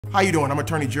How you doing? I'm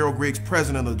attorney Gerald Griggs,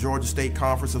 president of the Georgia State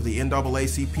Conference of the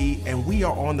NAACP, and we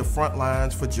are on the front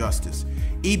lines for justice.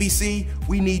 EBC,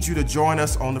 we need you to join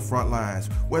us on the front lines.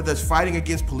 Whether it's fighting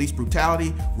against police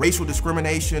brutality, racial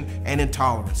discrimination, and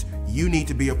intolerance, you need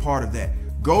to be a part of that.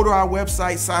 Go to our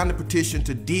website, sign the petition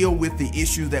to deal with the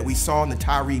issues that we saw in the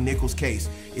Tyree Nichols case.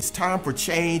 It's time for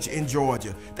change in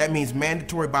Georgia. That means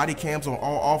mandatory body cams on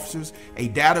all officers, a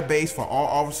database for all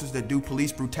officers that do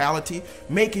police brutality,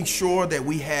 making sure that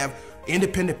we have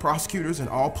independent prosecutors in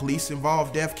all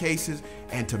police-involved death cases,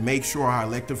 and to make sure our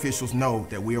elected officials know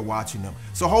that we are watching them.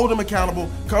 So hold them accountable.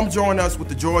 Come join us with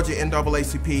the Georgia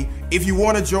NAACP. If you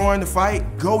want to join the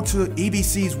fight, go to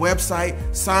EBC's website,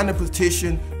 sign the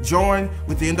petition, join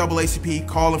with the NAACP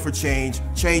calling for change.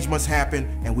 Change must happen,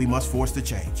 and we must force the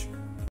change.